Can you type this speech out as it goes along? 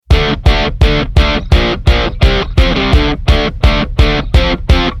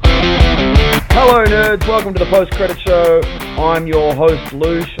nerds, welcome to the post-credit show. I'm your host,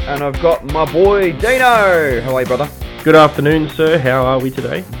 Loosh, and I've got my boy, Dino. How are you, brother? Good afternoon, sir. How are we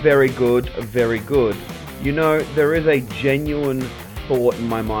today? Very good, very good. You know, there is a genuine thought in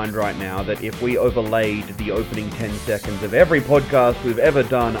my mind right now that if we overlaid the opening 10 seconds of every podcast we've ever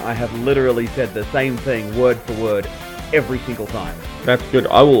done, I have literally said the same thing, word for word, every single time. That's good.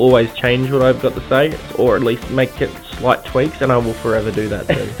 I will always change what I've got to say, or at least make it slight tweaks, and I will forever do that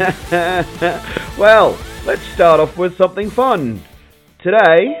too. Well, let's start off with something fun.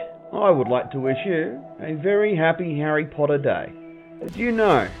 Today, I would like to wish you a very happy Harry Potter day. Did you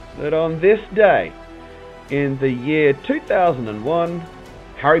know that on this day, in the year 2001,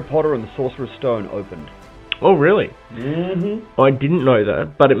 Harry Potter and the Sorcerer's Stone opened? Oh, really? Mm-hmm. I didn't know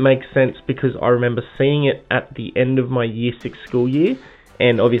that, but it makes sense because I remember seeing it at the end of my year 6 school year,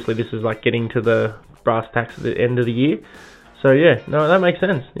 and obviously this is like getting to the brass tacks at the end of the year. So yeah, no, that makes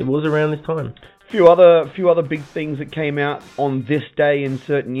sense. It was around this time. Few other big things that came out on this day in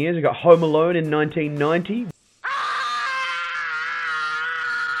certain years. We got Home Alone in 1990,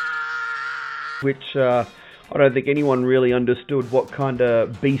 which I don't think anyone really understood what kind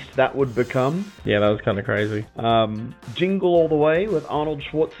of beast that would become. Yeah, that was kind of crazy. Jingle All the Way with Arnold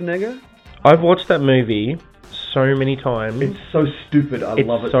Schwarzenegger. I've watched that movie so many times. It's so stupid. I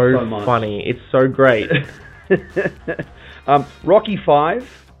love it so much. It's so funny. It's so great. Rocky V.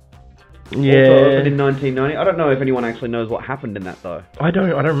 Yeah. Also opened in 1990. I don't know if anyone actually knows what happened in that though. I don't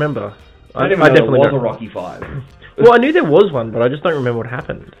remember. I definitely there was a Rocky V. Well, I knew there was one, but I just don't remember what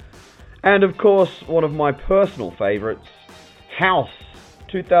happened. And of course, one of my personal favourites, House,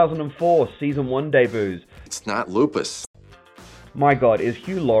 2004, Season 1 debuts. It's not lupus. My God, is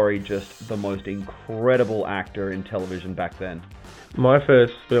Hugh Laurie just the most incredible actor in television back then? My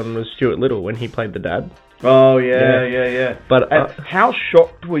first film was Stuart Little when he played the dad. Oh, yeah. But how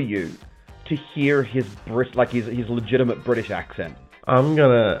shocked were you to hear his legitimate British accent? I'm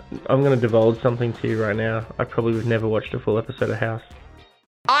gonna divulge something to you right now. I probably would never watched a full episode of House.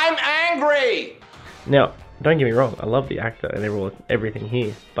 I'm angry! Now, don't get me wrong, I love the actor and everything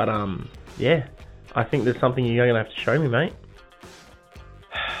here, but yeah, I think there's something you're gonna have to show me, mate.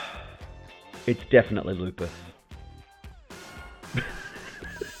 It's definitely lupus.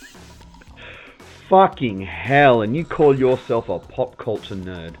 Fucking hell, and you call yourself a pop culture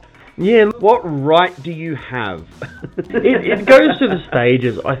nerd. Yeah. What right do you have? it goes to the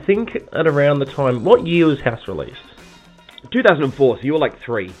stages. I think at around the time... What year was House released? 2004, so you were like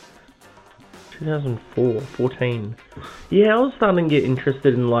 3. 2004, 14. Yeah, I was starting to get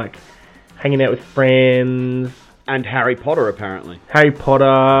interested in like hanging out with friends. And Harry Potter, apparently. Harry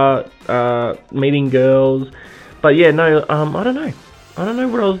Potter, meeting girls. But yeah, no, I don't know. I don't know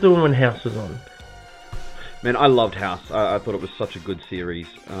what I was doing when House was on. Man, I loved House. I thought it was such a good series.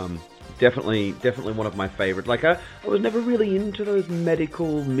 Definitely one of my favorites. Like, I was never really into those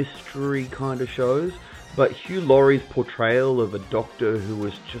medical mystery kind of shows, but Hugh Laurie's portrayal of a doctor who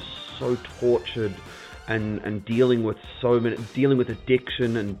was just so tortured and dealing with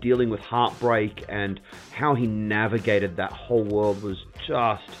addiction and dealing with heartbreak and how he navigated that whole world was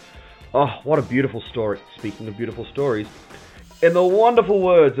just, oh, what a beautiful story. Speaking of beautiful stories, in the wonderful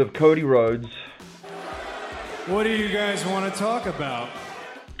words of Cody Rhodes, what do you guys want to talk about?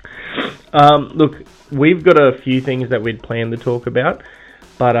 Look, we've got a few things that we'd planned to talk about,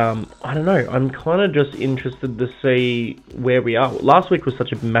 but I don't know. I'm kind of just interested to see where we are. Last week was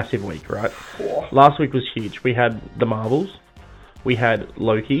such a massive week, right? Last week was huge. We had the Marvels, we had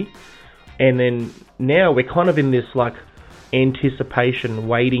Loki, and then now we're kind of in this like anticipation,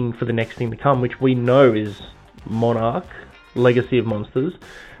 waiting for the next thing to come, which we know is Monarch, Legacy of Monsters,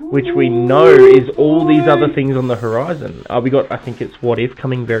 which we know is all these other things on the horizon. I think it's What If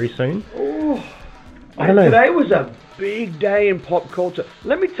coming very soon. I don't know. Today was a big day in pop culture.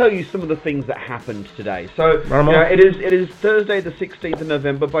 Let me tell you some of the things that happened today. So, it is Thursday the 16th of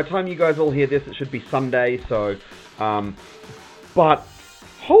November. By the time you guys all hear this, it should be Sunday. So, but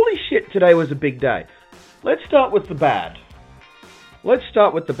holy shit, today was a big day. Let's start with the bad.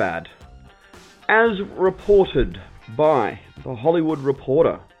 As reported by The Hollywood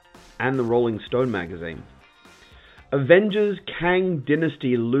Reporter and the Rolling Stone magazine, Avengers Kang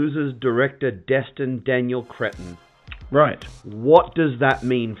Dynasty loses director Destin Daniel Cretton. Right. What does that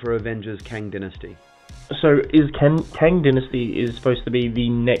mean for Avengers Kang Dynasty? So is Kang Dynasty is supposed to be the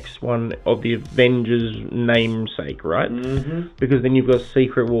next one of the Avengers namesake, right? Mm-hmm. Because then you've got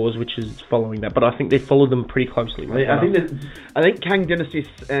Secret Wars, which is following that. But I think they follow them pretty closely. Right? I think Kang Dynasty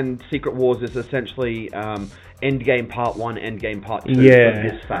and Secret Wars is essentially Endgame Part 1, Endgame Part 2 of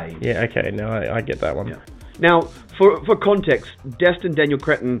this phase. Yeah, okay. No, I get that one. Yeah. Now, for context, Destin Daniel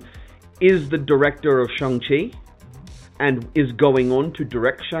Cretton is the director of Shang-Chi and is going on to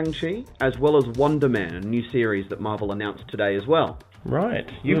direct Shang-Chi, as well as Wonder Man, a new series that Marvel announced today as well. Right.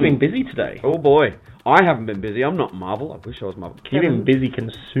 You've been busy today. Oh boy. I haven't been busy. I'm not Marvel. I wish I was Marvel. You've been busy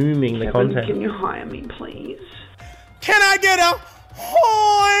consuming the content. Can you hire me, please? Can I get a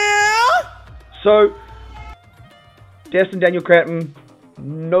oh So, Destin Daniel Cretton,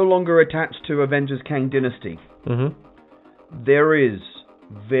 no longer attached to Avengers Kang Dynasty. Mm-hmm. There is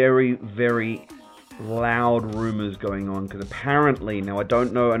very, very loud rumours going on, because apparently, now I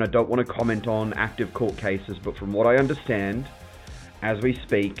don't know and I don't want to comment on active court cases, but from what I understand, as we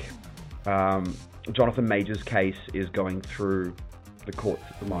speak, Jonathan Majors' case is going through the courts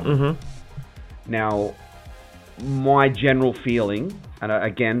at the moment. Mm-hmm. Now, my general feeling, and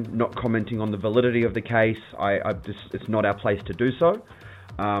again, not commenting on the validity of the case, it's not our place to do so,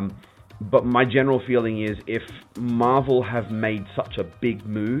 but my general feeling is if Marvel have made such a big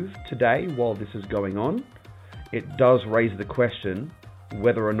move today while this is going on, it does raise the question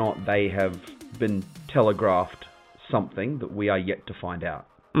whether or not they have been telegraphed something that we are yet to find out.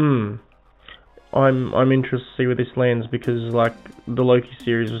 I'm interested to see where this lands, because like the Loki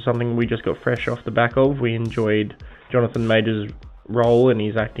series was something we just got fresh off the back of. We enjoyed Jonathan Majors' role and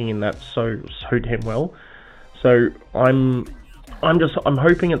his acting in that suited him well. So I'm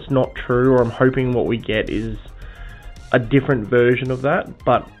hoping it's not true, or I'm hoping what we get is a different version of that.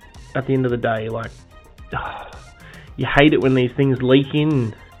 But at the end of the day, like, you hate it when these things leak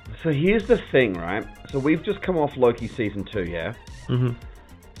in. So here's the thing, right? So we've just come off Loki Season 2, yeah? Mm-hmm.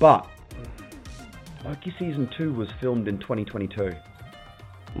 But Loki Season 2 was filmed in 2022.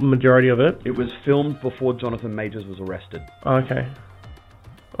 Majority of it? It was filmed before Jonathan Majors was arrested. Okay.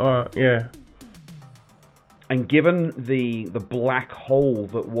 Yeah. And given the black hole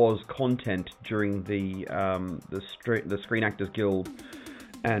that was content during the Screen Actors Guild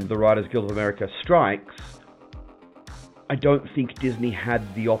and the Writers Guild of America strikes, I don't think Disney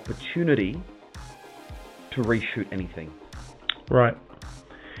had the opportunity to reshoot anything. Right.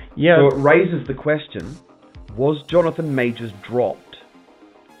 Yeah. So it raises the question, was Jonathan Majors dropped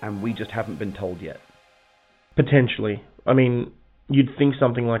and we just haven't been told yet? Potentially. I mean, you'd think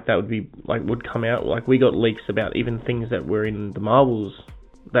something like that would come out. Like, we got leaks about even things that were in the Marvels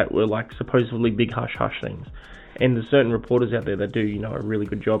that were like supposedly big hush-hush things. And there's certain reporters out there that do, a really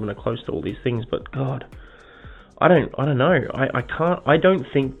good job and are close to all these things, but God, I don't know. I don't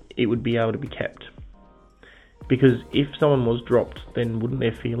think it would be able to be kept. Because if someone was dropped, then wouldn't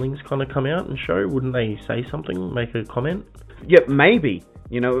their feelings kind of come out and show? Wouldn't they say something, make a comment? Yeah, maybe.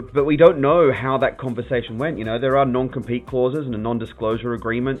 But we don't know how that conversation went. There are non-compete clauses and non-disclosure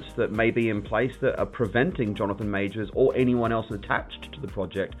agreements that may be in place that are preventing Jonathan Majors or anyone else attached to the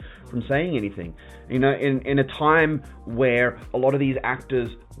project from saying anything. In a time where a lot of these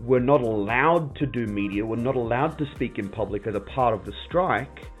actors were not allowed to do media, were not allowed to speak in public as a part of the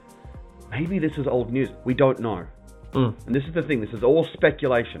strike, maybe this is old news. We don't know. And this is the thing. This is all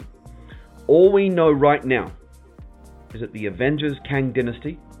speculation. All we know right now is that the Avengers Kang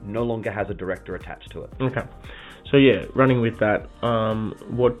Dynasty no longer has a director attached to it. Okay. So yeah, running with that,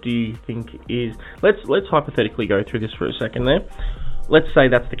 what do you think is... Let's hypothetically go through this for a second there. Let's say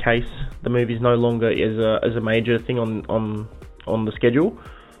that's the case. The movie's no longer as a major thing on the schedule.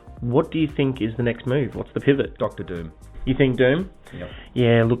 What do you think is the next move? What's the pivot? Doctor Doom. You think Doom? Yep.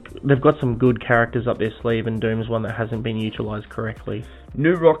 Yeah, look, they've got some good characters up their sleeve, and Doom's one that hasn't been utilised correctly.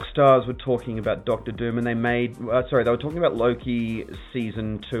 New Rockstars were talking about Doctor Doom, and they were talking about Loki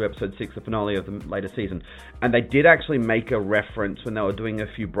Season 2, Episode 6, the finale of the later season. And they did actually make a reference when they were doing a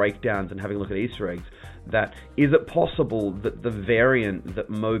few breakdowns and having a look at Easter eggs, that is it possible that the variant that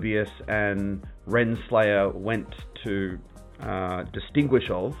Mobius and Renslayer went to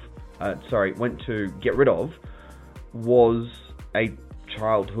went to get rid of, was a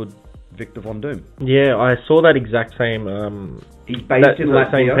childhood Victor Von Doom. Yeah, I saw that exact same... He's based in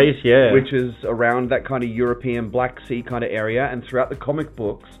Latvia, same piece, yeah. which is around that kind of European Black Sea kind of area, and throughout the comic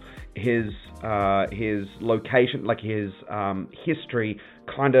books, his location, like his history,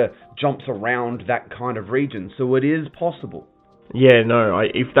 kind of jumps around that kind of region, so it is possible. Yeah, no,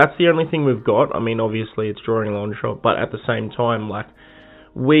 if that's the only thing we've got, I mean, obviously it's drawing a long shot, but at the same time, like,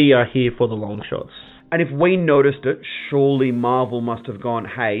 we are here for the long shots. And if we noticed it, surely Marvel must have gone,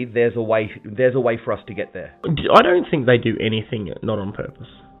 hey, there's a way for us to get there. I don't think they do anything not on purpose.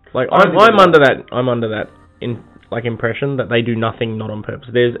 Like, I'm under that impression that they do nothing not on purpose.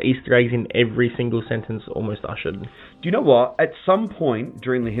 There's Easter eggs in every single sentence, almost ushered. Do you know what? At some point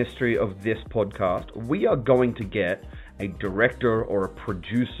during the history of this podcast, we are going to get a director or a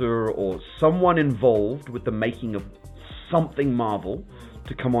producer or someone involved with the making of something Marvel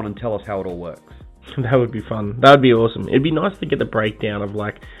to come on and tell us how it all works. That would be fun. That would be awesome. It'd be nice to get the breakdown of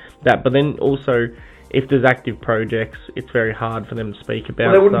like that, but then also if there's active projects, it's very hard for them to speak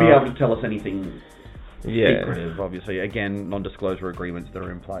about. Well, they wouldn't be stuff. able to tell us anything secretive, obviously. Again, non-disclosure agreements that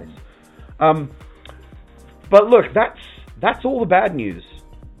are in place. But look, that's all the bad news.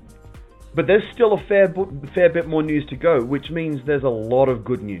 But there's still a fair bit more news to go, which means there's a lot of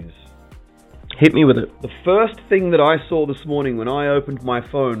good news. Hit me with it. The first thing that I saw this morning when I opened my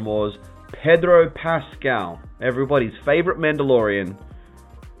phone was Pedro Pascal, everybody's favorite Mandalorian,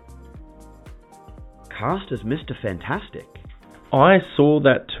 cast as Mr. Fantastic. I saw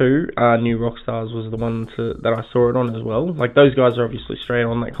that too. New Rockstars was the one that I saw it on as well. Like, those guys are obviously straight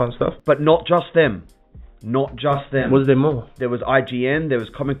on that kind of stuff. But not just them. Not just them. Was there more? There was IGN, there was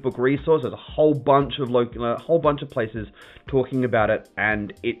Comic Book Resource, there's a whole bunch of places talking about it,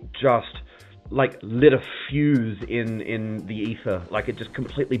 and it just like lit a fuse in the ether. Like, it just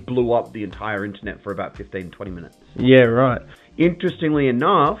completely blew up the entire internet for about 15-20 minutes. Yeah, right. Interestingly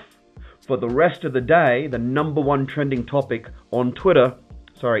enough, for the rest of the day, the number one trending topic on Twitter,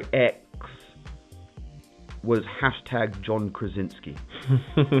 X, was hashtag John Krasinski.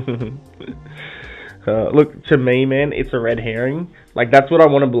 Look, to me, man, it's a red herring. Like, that's what I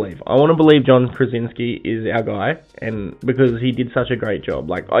want to believe. I want to believe John Krasinski is our guy, and because he did such a great job.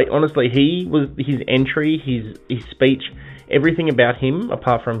 Like, honestly, his entry, his speech, everything about him,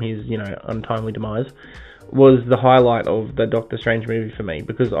 apart from his, untimely demise, was the highlight of the Doctor Strange movie for me,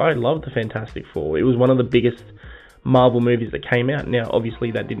 because I loved the Fantastic Four. It was one of the biggest Marvel movies that came out. Now,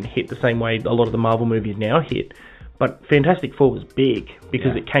 obviously, that didn't hit the same way a lot of the Marvel movies now hit. But Fantastic Four was big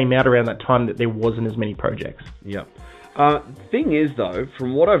because it came out around that time that there wasn't as many projects. Yeah. Thing is, though,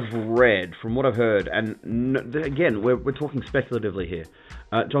 from what I've read, from what I've heard, and again, we're talking speculatively here,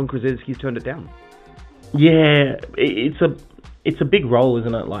 John Krasinski's turned it down. Yeah, it's a big role,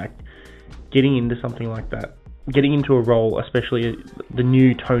 isn't it? Like, getting into something like that. Getting into a role, especially the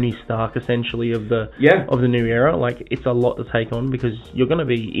new Tony Stark, essentially, of the new era, like, it's a lot to take on, because you're going to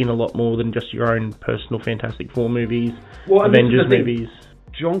be in a lot more than just your own personal Fantastic Four movies, Avengers movies.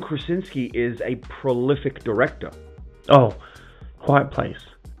 John Krasinski is a prolific director. Oh, Quiet Place.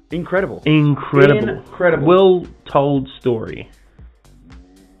 Incredible. Well told story.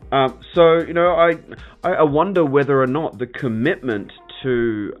 So, I wonder whether or not the commitment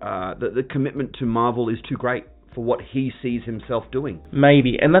to the commitment to Marvel is too great for what he sees himself doing.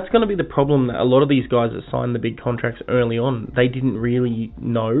 Maybe, and that's going to be the problem, that a lot of these guys that signed the big contracts early on, they didn't really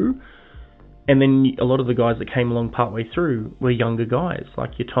know, and then a lot of the guys that came along partway through were younger guys,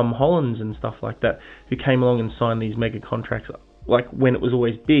 like your Tom Hollands and stuff like that, who came along and signed these mega contracts, like when it was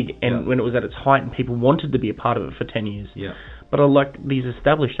always big, and when it was at its height, and people wanted to be a part of it for 10 years. Yeah. But I like these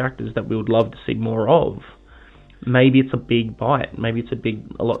established actors that we would love to see more of. Maybe it's a big bite. Maybe it's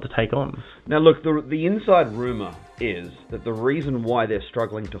a lot to take on. Now, look, the inside rumor is that the reason why they're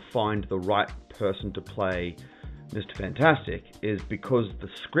struggling to find the right person to play Mr. Fantastic is because the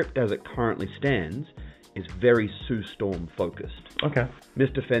script as it currently stands is very Sue Storm focused. Okay.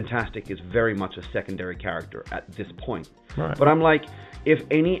 Mr. Fantastic is very much a secondary character at this point. Right. But I'm like, if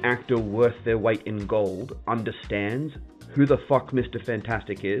any actor worth their weight in gold understands who the fuck Mr.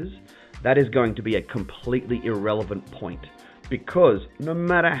 Fantastic is, that is going to be a completely irrelevant point. Because no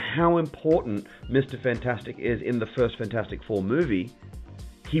matter how important Mr. Fantastic is in the first Fantastic Four movie,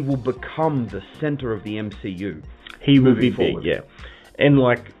 he will become the center of the MCU. He will be big, yeah. And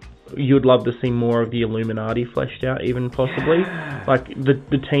like, you'd love to see more of the Illuminati fleshed out, even possibly. Yeah. Like,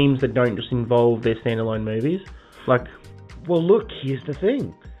 the teams that don't just involve their standalone movies. Like, well, look, here's the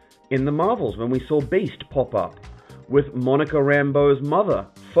thing. In the Marvels, when we saw Beast pop up with Monica Rambeau's mother,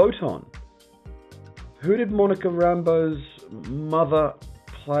 Photon. Who did Monica Rambeau's mother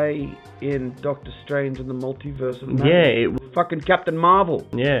play in Doctor Strange and the Multiverse of Madness? Yeah, it was fucking Captain Marvel.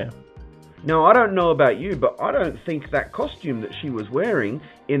 Yeah. Now, I don't know about you, but I don't think that costume that she was wearing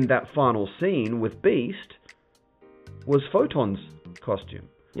in that final scene with Beast was Photon's costume.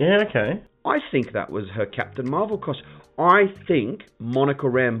 Yeah, okay. I think that was her Captain Marvel costume. I think Monica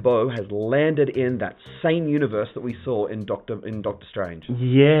Rambeau has landed in that same universe that we saw in Doctor Strange.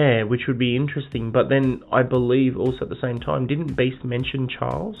 Yeah, which would be interesting. But then I believe also at the same time, didn't Beast mention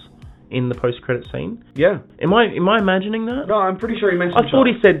Charles in the post-credit scene? Yeah. Am I imagining that? No, I'm pretty sure he mentioned I thought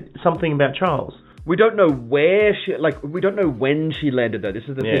he said something about Charles. We don't know where we don't know when she landed though. This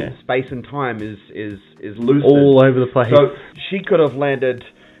is the thing. Space and time is loose. All over the place. So she could have landed.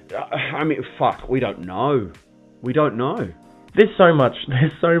 I mean, fuck. We don't know. We don't know. There's so much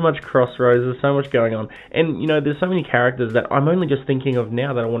crossroads, there's so much going on. And, there's so many characters that I'm only just thinking of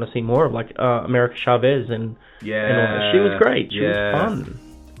now that I want to see more of, like America Chavez and all that. She was great. She was fun.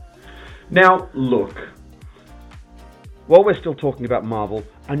 Now, look, while we're still talking about Marvel,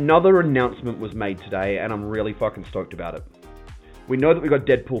 another announcement was made today, and I'm really fucking stoked about it. We know that we've got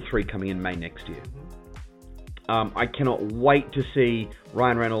Deadpool 3 coming in May next year. I cannot wait to see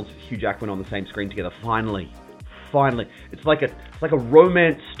Ryan Reynolds, Hugh Jackman on the same screen together, finally. It's like a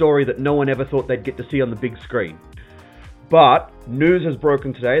romance story that no one ever thought they'd get to see on the big screen. But news has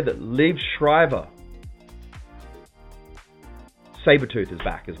broken today that Liev Schreiber, Sabretooth, is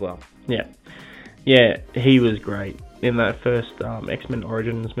back as well. Yeah, he was great in that first X-Men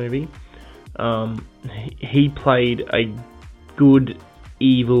Origins movie. He played a good,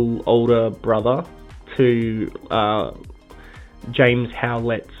 evil older brother to James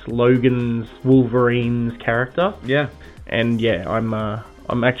Howlett's Logan's Wolverine's character. Yeah. And yeah,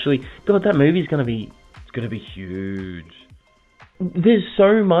 I'm actually... God, that movie's going to be... It's going to be huge. There's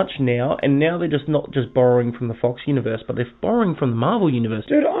so much now, and now they're just not just borrowing from the Fox universe, but they're borrowing from the Marvel universe.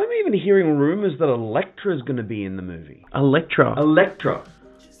 Dude, I'm even hearing rumours that Elektra's going to be in the movie. Elektra.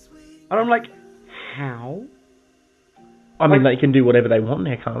 And I'm like, how? I mean, they can do whatever they want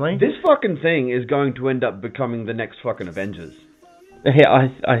now, can't they? This fucking thing is going to end up becoming the next fucking Avengers. Yeah,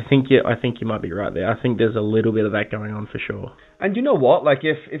 I think you might be right there. I think there's a little bit of that going on for sure. And you know what? Like,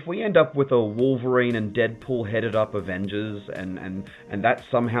 if we end up with a Wolverine and Deadpool headed up Avengers, and that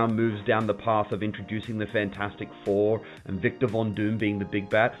somehow moves down the path of introducing the Fantastic Four and Victor Von Doom being the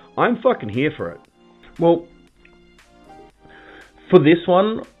big bad, I'm fucking here for it. Well, for this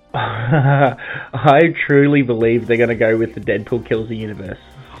one, I truly believe they're going to go with the Deadpool kills the universe.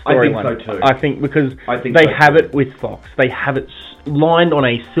 I think so too. I think because they have it with Fox. They have it lined on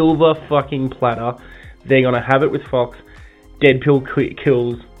a silver fucking platter. They're going to have it with Fox. Deadpool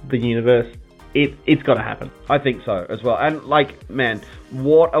kills the universe. It's got to happen. I think so as well. And like, man,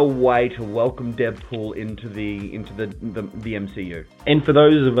 what a way to welcome Deadpool into the MCU. And for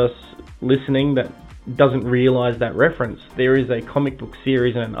those of us listening that doesn't realise that reference, there is a comic book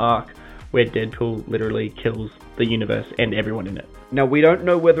series and an arc where Deadpool literally kills the universe and everyone in it. Now, we don't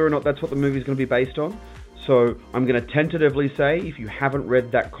know whether or not that's what the movie's going to be based on, so I'm going to tentatively say, if you haven't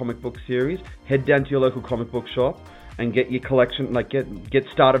read that comic book series, head down to your local comic book shop and get your collection, like, get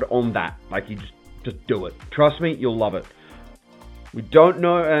started on that. Like, you just do it. Trust me, you'll love it. We don't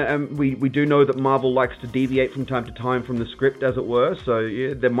know, we do know that Marvel likes to deviate from time to time from the script, as it were, so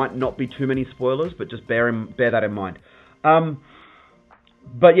yeah, there might not be too many spoilers, but just bear that in mind.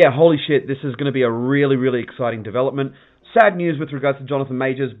 But yeah, holy shit, this is going to be a really, really exciting development. Sad news with regards to Jonathan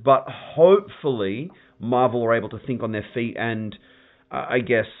Majors, but hopefully Marvel are able to think on their feet and, I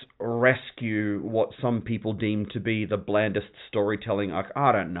guess, rescue what some people deem to be the blandest storytelling.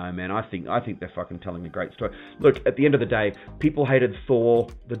 I don't know, man. I think they're fucking telling a great story. Look, at the end of the day, people hated Thor,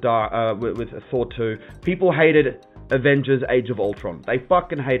 with Thor 2. People hated Avengers Age of Ultron. They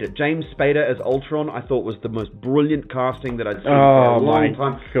fucking hate it. James Spader as Ultron, I thought was the most brilliant casting that I'd seen in a long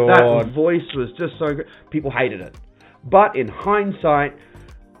time. God. That voice was just so good. People hated it. But in hindsight,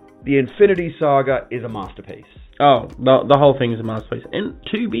 the Infinity Saga is a masterpiece. Oh, the whole thing is a masterpiece. And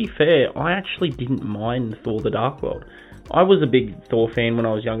to be fair, I actually didn't mind Thor the Dark World. I was a big Thor fan when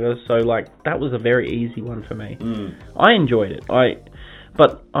I was younger, so like that was a very easy one for me. I enjoyed it.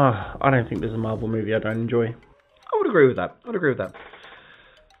 But I don't think there's a Marvel movie I don't enjoy. I would agree with that.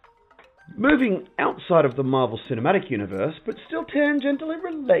 Moving outside of the Marvel Cinematic Universe, but still tangentially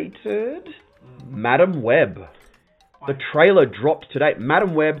related, Madam Web. The trailer dropped today.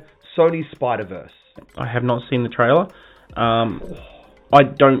 Madam Web, Sony Spider-Verse. I have not seen the trailer. I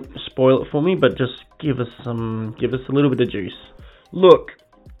don't spoil it for me, but just give us a little bit of juice. Look,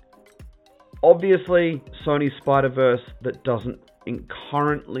 obviously, Sony Spider-Verse that doesn't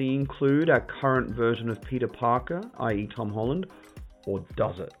currently include our current version of Peter Parker, i.e. Tom Holland, or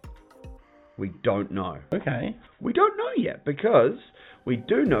does it? We don't know. Okay. We don't know yet, because we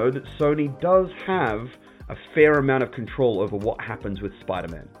do know that Sony does have a fair amount of control over what happens with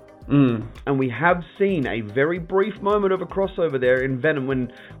Spider-Man. And we have seen a very brief moment of a crossover there in Venom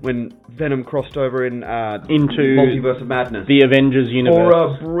when Venom crossed over into Multiverse of Madness. The Avengers universe. For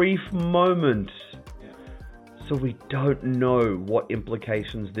a brief moment. So we don't know what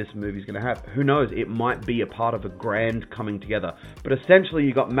implications this movie's going to have. Who knows? It might be a part of a grand coming together. But essentially,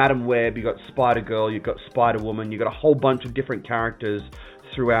 you got Madam Web, you got Spider-Girl, you got Spider-Woman, you got a whole bunch of different characters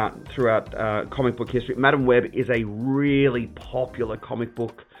throughout comic book history. Madam Web is a really popular comic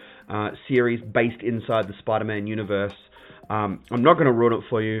book series based inside the Spider-Man universe. I'm not going to ruin it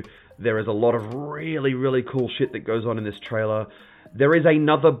for you. There is a lot of really, really cool shit that goes on in this trailer. There is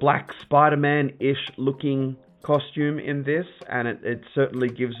another Black Spider-Man-ish looking costume in this, and it certainly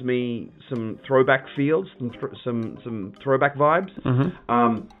gives me some throwback feels, some throwback vibes.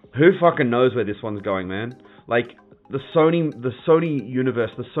 Mm-hmm. Who fucking knows where this one's going, man? Like, the Sony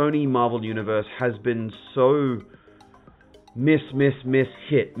universe, the Sony Marvel universe has been so miss,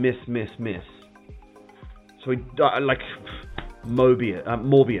 hit, miss. So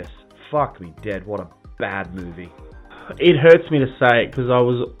Morbius. Fuck me dead. What a bad movie. It hurts me to say it because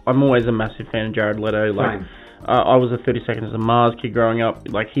I'm always a massive fan of Jared Leto. Like, I was a 30 Seconds to Mars kid growing up.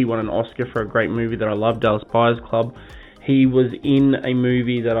 Like, he won an Oscar for a great movie that I loved, Dallas Buyers Club. He was in a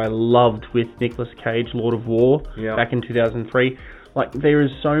movie that I loved with Nicolas Cage, Lord of War, back in 2003. Like, there is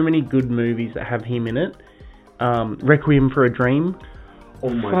so many good movies that have him in it. Requiem for a Dream. Oh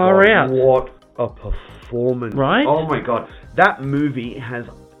my Far god, out. what a performance. Right? Oh my god. That movie has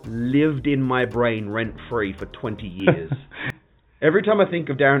lived in my brain rent-free for 20 years. Every time I think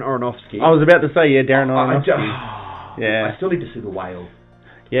of Darren Aronofsky... I was about to say, Darren Aronofsky. I still need to see The Whale.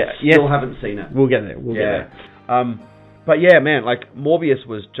 Yeah, Still haven't seen it. We'll get there. We'll get there. But yeah, man, like, Morbius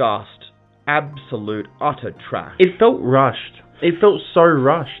was just absolute, utter trash. It felt rushed. It felt so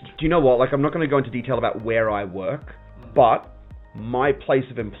rushed. Do you know what? Like, I'm not going to go into detail about where I work, but my place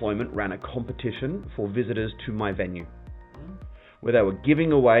of employment ran a competition for visitors to my venue, where they were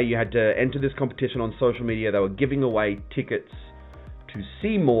giving away, you had to enter this competition on social media, they were giving away tickets to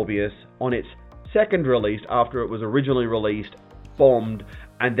see Morbius on its second release after it was originally released, bombed,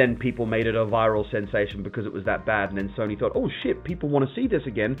 and then people made it a viral sensation because it was that bad, and then Sony thought, oh shit, people want to see this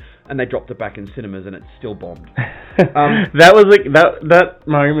again, and they dropped it back in cinemas and it's still bombed. That was like, that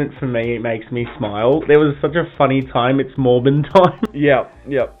moment for me, it makes me smile. There was such a funny time, it's Morbin time. Yeah.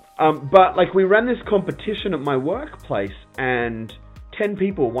 But like, we ran this competition at my workplace and 10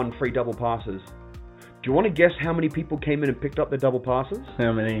 people won free double passes. Do you want to guess how many people came in and picked up their double passes?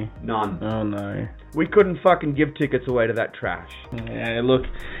 How many? None. Oh no. We couldn't fucking give tickets away to that trash. Yeah, look,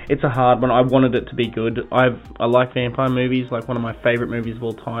 it's a hard one. I wanted it to be good. I like vampire movies. Like, one of my favourite movies of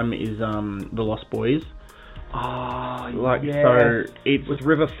all time is The Lost Boys. Oh, Like, yes. so it's with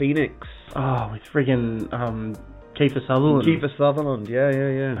River Phoenix. Oh, it's friggin' Kiefer Sutherland. Kiefer Sutherland,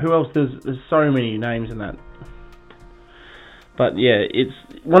 yeah. Who else? There's so many names in that. But yeah, it's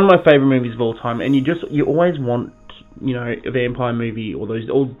one of my favourite movies of all time, and you always want, a vampire movie or those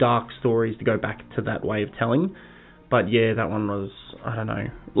old dark stories to go back to that way of telling. But yeah, that one was, I don't know.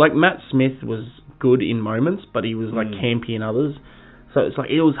 Like, Matt Smith was good in moments, but he was like campy in others. So it's like,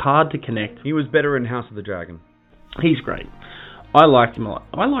 it was hard to connect. He was better in House of the Dragon. He's great. I liked him a lot.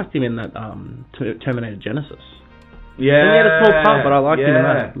 I liked him in that Terminator Genesis. Yeah. And he had a small part, but I liked him in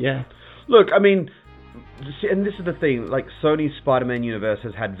that. Yeah. Look, I mean, and this is the thing, like, Sony's Spider-Man universe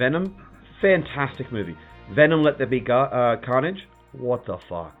has had Venom, fantastic movie. Venom, Let There Be Carnage, what the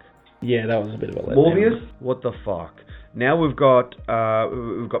fuck? Yeah, that was a bit of a letdown. Morbius, what the fuck? Now we've got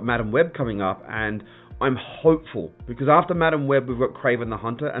Madam Web coming up, and I'm hopeful, because after Madam Web we've got Kraven the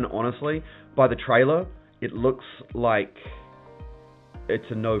Hunter, and honestly, by the trailer, it looks like it's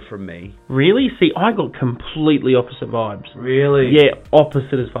a no from me. Really? See, I got completely opposite vibes. Really? Yeah,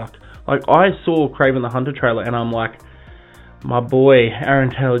 opposite as fuck. Like, I saw Kraven the Hunter trailer, and I'm like, my boy,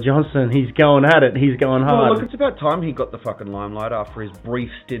 Aaron Taylor-Johnson, he's going at it, he's going hard. Well, look, it's about time he got the fucking limelight after his brief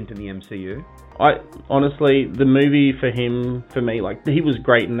stint in the MCU. Honestly, the movie for me, like, he was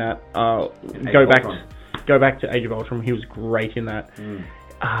great in that. Go back to Age of Ultron, he was great in that.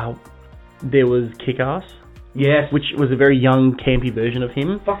 There was Kick-Ass. Yes. Which was a very young, campy version of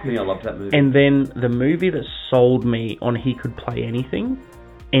him. Fuck me, I loved that movie. And then the movie that sold me on he could play anything,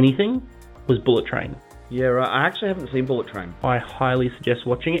 was Bullet Train. Yeah, right. I actually haven't seen Bullet Train. I highly suggest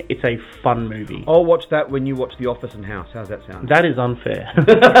watching it. It's a fun movie. I'll watch that when you watch The Office and House. How's that sound? That is unfair.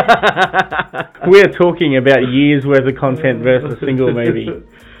 We're talking about years worth of content versus a single movie.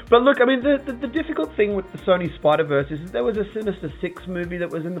 But look, I mean, the difficult thing with the Sony Spider-Verse is there was a Sinister Six movie that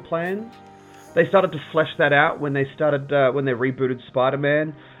was in the plans. They started to flesh that out when they rebooted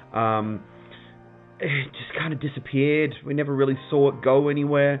Spider-Man. It just kind of disappeared. We never really saw it go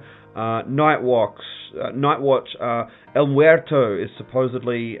anywhere. Nightwatch, El Muerto is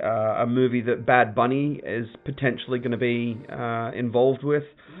supposedly a movie that Bad Bunny is potentially going to be involved with.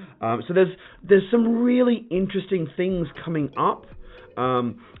 So there's some really interesting things coming up.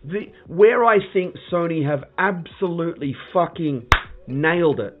 Where I think Sony have absolutely fucking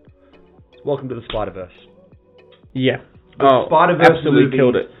nailed it. Welcome to the Spider-Verse. Yeah. The Spider-Verse absolutely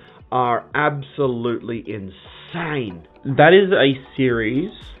killed it. Are absolutely insane. That is a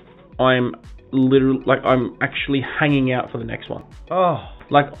series I'm actually hanging out for the next one. Oh.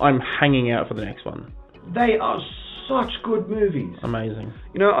 Like, I'm hanging out for the next one. They are such good movies. Amazing.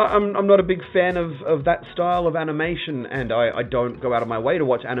 You know, I'm not a big fan of that style of animation, and I don't go out of my way to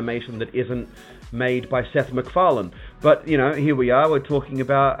watch animation that isn't made by Seth MacFarlane. But, you know, here we are, we're talking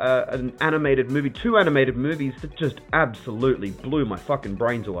about an animated movie, 2 animated movies that just absolutely blew my fucking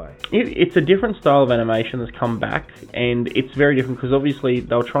brains away. It's a different style of animation that's come back, and it's very different because obviously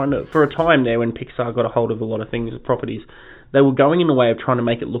they were trying to, for a time there when Pixar got a hold of a lot of things, properties, they were going in a way of trying to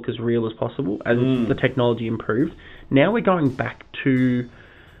make it look as real as possible as the technology improved. Now we're going back to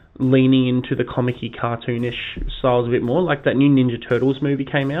leaning into the comic-y, cartoonish styles a bit more. Like that new Ninja Turtles movie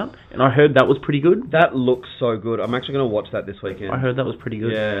came out, and I heard that was pretty good. That looks so good. I'm actually going to watch that this weekend. I heard that was pretty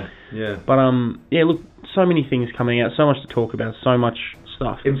good. Yeah. But, yeah, look, so many things coming out, so much to talk about, so much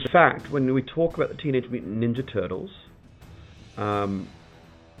stuff. In fact, when we talk about the Teenage Mutant Ninja Turtles,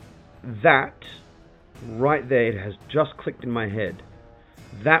 that right there, it has just clicked in my head.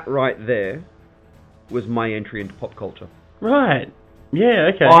 That right there was my entry into pop culture. Right.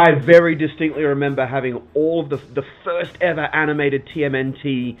 Yeah, okay. I very distinctly remember having all of the first ever animated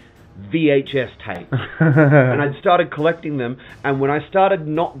TMNT VHS tapes. And I'd started collecting them, and when I started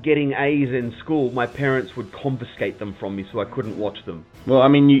not getting A's in school, my parents would confiscate them from me so I couldn't watch them. Well, I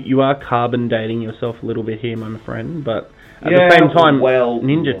mean, you are carbon dating yourself a little bit here, my friend, but at the same time,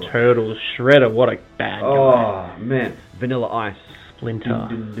 Ninja Turtles, Shredder, what a bad guy. Oh, man. Vanilla Ice. Splinter.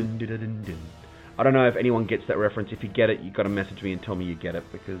 Dun, dun, dun, dun, dun, dun. I don't know if anyone gets that reference. If you get it, you've got to message me and tell me you get it,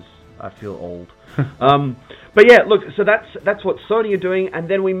 because I feel old. But yeah, look, so that's what Sony are doing, and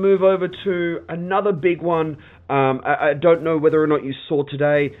then we move over to another big one. I don't know whether or not you saw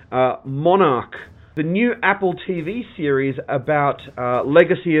today, Monarch, the new Apple TV series about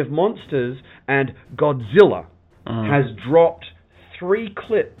Legacy of Monsters and Godzilla, has dropped 3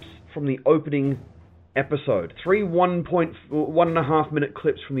 clips from the opening episode. 3 1.5 minute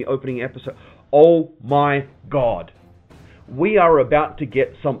clips from the opening episode. Oh my god. We are about to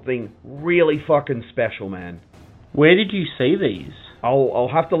get something really fucking special, man. Where did you see these? I'll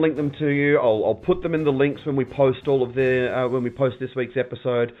have to link them to you. I'll put them in the links when we post all of when we post this week's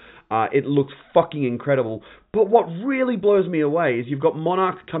episode. It looks fucking incredible. But what really blows me away is you've got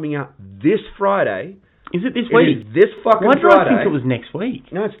Monarch coming out this Friday. Is it this week? It is this fucking Friday. Why did I think it was next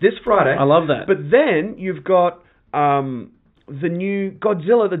week? No, it's this Friday. I love that. But then you've got the new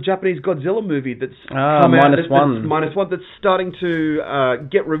Godzilla, the Japanese Godzilla movie that's come out. -1. That's starting to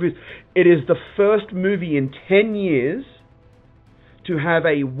get reviews. It is the first movie in 10 years to have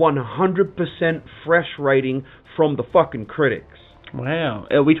a 100% fresh rating from the fucking critics. Wow.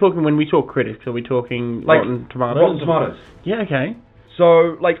 Are we talking, when we talk critics, are we talking Rotten Tomatoes? Rotten Tomatoes. Yeah, okay.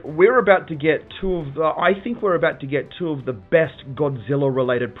 So, we're about to get I think we're about to get 2 of the best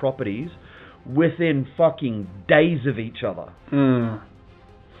Godzilla-related properties within fucking days of each other.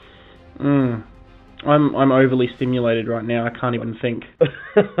 I'm overly stimulated right now. I can't even think.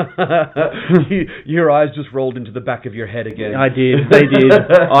 Your eyes just rolled into the back of your head again. I did. They did.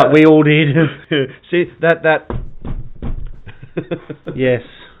 We all did. See, that... Yes,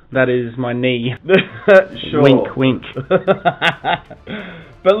 that is my knee. Sure. Wink, wink.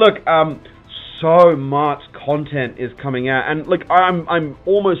 But look, so much content is coming out, and look, I'm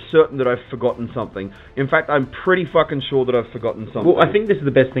almost certain that I've forgotten something. In fact, I'm pretty fucking sure that I've forgotten something. Well, I think this is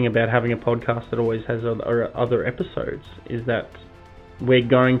the best thing about having a podcast that always has other episodes, is that we're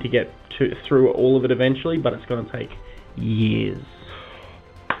going to get through all of it eventually, but it's going to take years.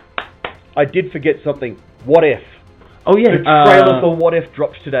 I did forget something. What If? Oh yeah, the trailer for What If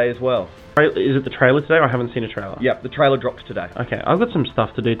drops today as well. Is it the trailer today? I haven't seen a trailer. Yep, the trailer drops today. Okay, I've got some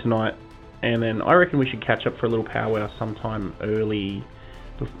stuff to do tonight, and then I reckon we should catch up for a little powwow sometime early,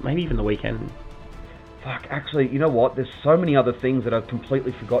 maybe even the weekend. Fuck, actually, you know what? There's so many other things that I've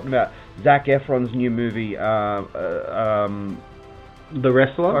completely forgotten about. Zac Efron's new movie, The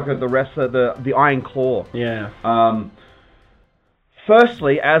Wrestler? The Wrestler, the Iron Claw. Yeah.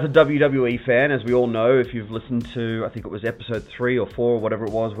 Firstly, as a WWE fan, as we all know, if you've listened to, I think it was episode 3 or 4 or whatever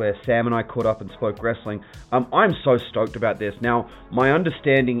it was, where Sam and I caught up and spoke wrestling, I'm so stoked about this. Now, my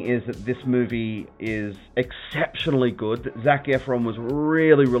understanding is that this movie is exceptionally good, that Zac Efron was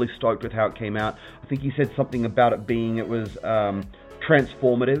really, really stoked with how it came out. I think he said something about it was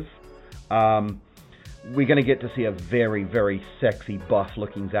transformative. We're going to get to see a very, very sexy,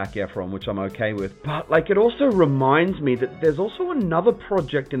 buff-looking Zac Efron, which I'm okay with. But, it also reminds me that there's also another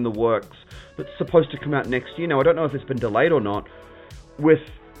project in the works that's supposed to come out next year. Now, I don't know if it's been delayed or not, with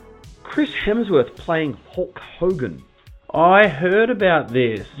Chris Hemsworth playing Hulk Hogan. I heard about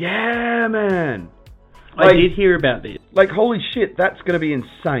this. Yeah, man. I did hear about this. Holy shit, that's going to be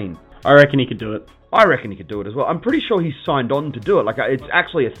insane. I reckon he could do it. I reckon he could do it as well. I'm pretty sure he's signed on to do it. Like, it's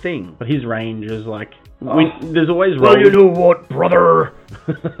actually a thing. But his range is like... there's always roles... Well, you know what, brother?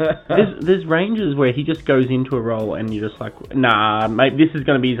 there's ranges where he just goes into a role and you're just like, nah, mate, this is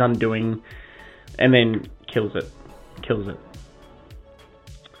going to be his undoing, and then kills it.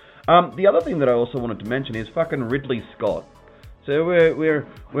 The other thing that I also wanted to mention is fucking Ridley Scott. So we're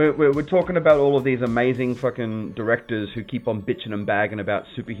talking about all of these amazing fucking directors who keep on bitching and bagging about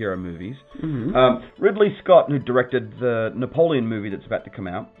superhero movies. Mm-hmm. Ridley Scott, who directed the Napoleon movie that's about to come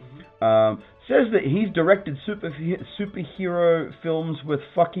out, says that he's directed superhero films with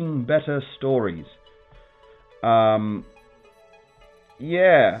fucking better stories. Yeah.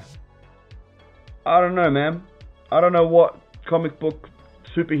 I don't know, man. I don't know what comic book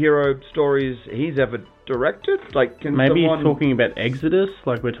superhero stories he's ever directed. Like, can maybe someone... he's talking about Exodus,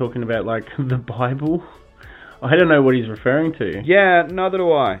 like we're talking about like the Bible. I don't know what he's referring to. Yeah, neither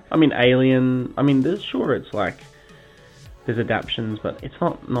do I. I mean, Alien. I mean, there's like there's adaptions, but it's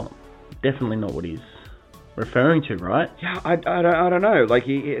not definitely not what he's referring to, right? Yeah, I don't know. Like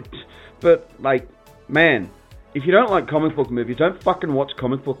but like, man, if you don't like comic book movies, don't fucking watch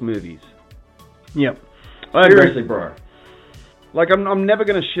comic book movies. Yep. Seriously, bro. Like, I'm never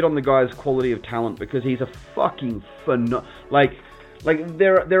gonna shit on the guy's quality of talent because he's a fucking like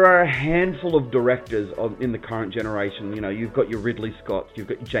there are a handful of directors in the current generation. You know, you've got your Ridley Scott, you've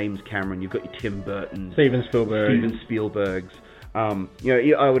got your James Cameron, you've got your Tim Burton, Steven Spielberg's. You know,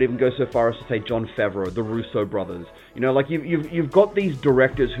 I would even go so far as to say Jon Favreau, the Russo brothers. You know, like you've got these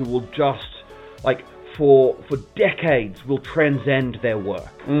directors who will just like for decades will transcend their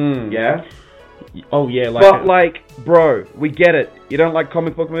work. Yeah. Oh yeah, like bro, we get it. You don't like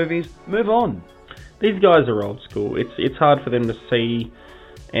comic book movies? Move on. These guys are old school. It's hard for them to see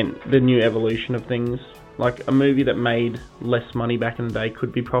and the new evolution of things. Like a movie that made less money back in the day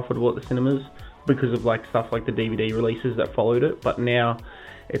could be profitable at the cinemas because of like stuff like the DVD releases that followed it. But now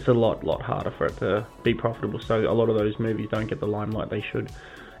it's a lot harder for it to be profitable. So a lot of those movies don't get the limelight they should.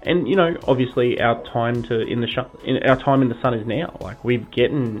 And you know, obviously, our time in the sun is now. Like we're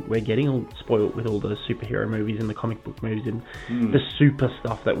getting all spoiled with all the superhero movies and the comic book movies and the super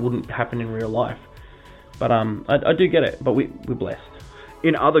stuff that wouldn't happen in real life. But I do get it. But we're blessed.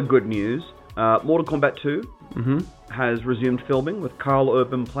 In other good news, Mortal Kombat 2 has resumed filming with Carl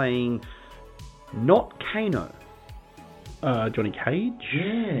Urban playing not Kano. Johnny Cage.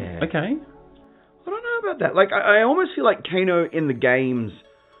 Yeah. Okay. I don't know about that. Like I almost feel like Kano in the games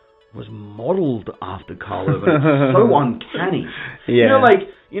was modelled after Carl Urban. It's so uncanny. Yeah.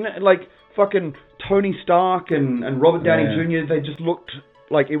 You know, like fucking Tony Stark and Robert Downey Jr. They just looked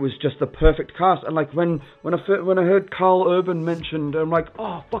like it was just the perfect cast. And like when I heard Carl Urban mentioned, I'm like,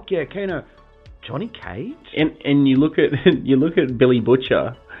 oh fuck yeah, Kano. Johnny Cage. And you look at Billy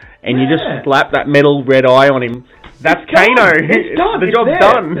Butcher, and you just slap that metal red eye on him. That's Kano. It's done. The job's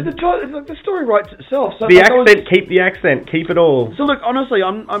done. The story writes itself. So keep the accent, keep it all. So look, honestly,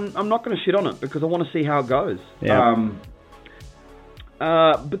 I'm not going to shit on it because I want to see how it goes. Yeah.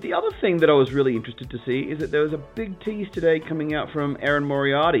 But the other thing that I was really interested to see is that there was a big tease today coming out from Aaron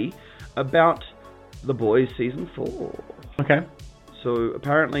Moriarty about The Boys Season 4. Okay. So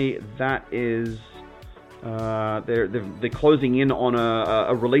apparently that is they're closing in on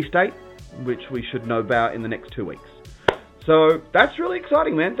a release date, which we should know about in the next 2 weeks. So that's really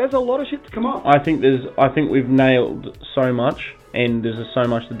exciting, man. There's a lot of shit to come up. I think we've nailed so much, and there's so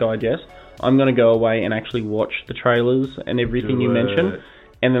much to digest. I'm going to go away and actually watch the trailers and everything you mentioned,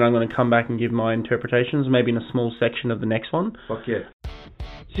 and then I'm going to come back and give my interpretations, maybe in a small section of the next one. Fuck yeah.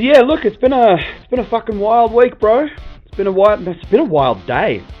 So yeah, look, it's been a fucking wild week, bro. It's been a wild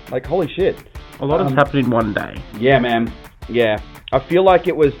day. Like, holy shit. A lot has happened in one day. Yeah, man. Yeah. I feel like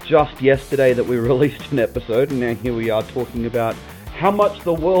it was just yesterday that we released an episode, and now here we are talking about how much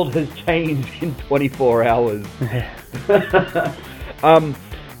the world has changed in 24 hours.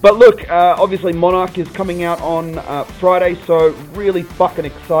 But look, obviously Monarch is coming out on Friday, so really fucking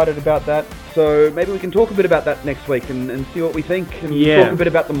excited about that. So maybe we can talk a bit about that next week and see what we think, and talk a bit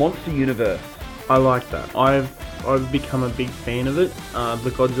about the monster universe. I like that. I've become a big fan of it.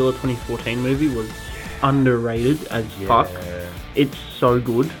 The Godzilla 2014 movie was underrated as fuck. It's so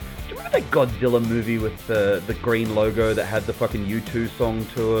good. Do you remember that Godzilla movie with the green logo that had the fucking U2 song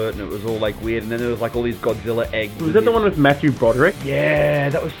to it, and it was all like weird, and then there was like all these Godzilla eggs? Was that the one with Matthew Broderick? Yeah,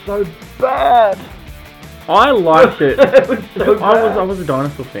 that was so bad. I liked it. It was so bad. I was a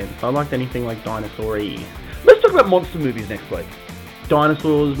dinosaur fan, so I liked anything like dinosaur-y. Let's talk about monster movies next week.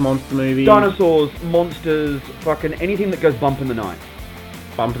 Dinosaurs, monster movies. Dinosaurs, monsters, fucking anything that goes bump in the night.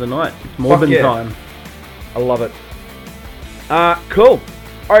 Bump in the night. It's Morbin time. I love it. Cool.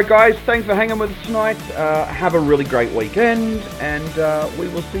 Alright guys, thanks for hanging with us tonight. Have a really great weekend, and we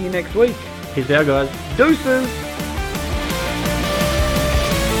will see you next week. Peace out, guys. Deuces!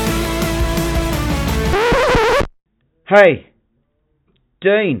 Hey,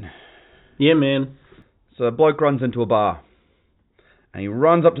 Dean. Yeah, man. So a bloke runs into a bar. And he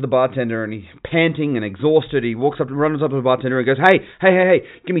runs up to the bartender and he's panting and exhausted. He walks up and runs up to the bartender and goes, hey,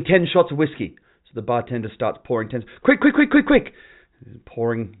 give me 10 shots of whiskey. So the bartender starts pouring 10. Quick. He's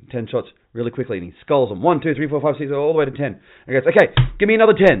pouring 10 shots really quickly and he skulls them. 1, 2, 3, 4, 5, 6, all the way to 10. And he goes, okay, give me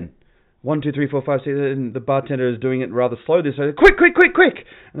another 10. 1, 2, 3, 4, 5, 6. And the bartender is doing it rather slow. So quick.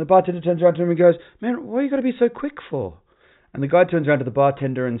 And the bartender turns around to him and goes, man, what are you got to be so quick for? And the guy turns around to the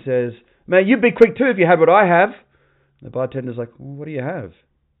bartender and says, man, you'd be quick too if you had what I have. The bartender's like, well, what do you have?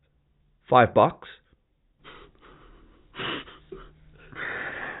 $5?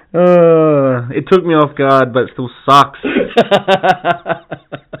 It took me off guard, but it still sucks.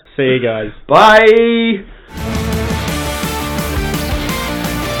 See you guys. Bye!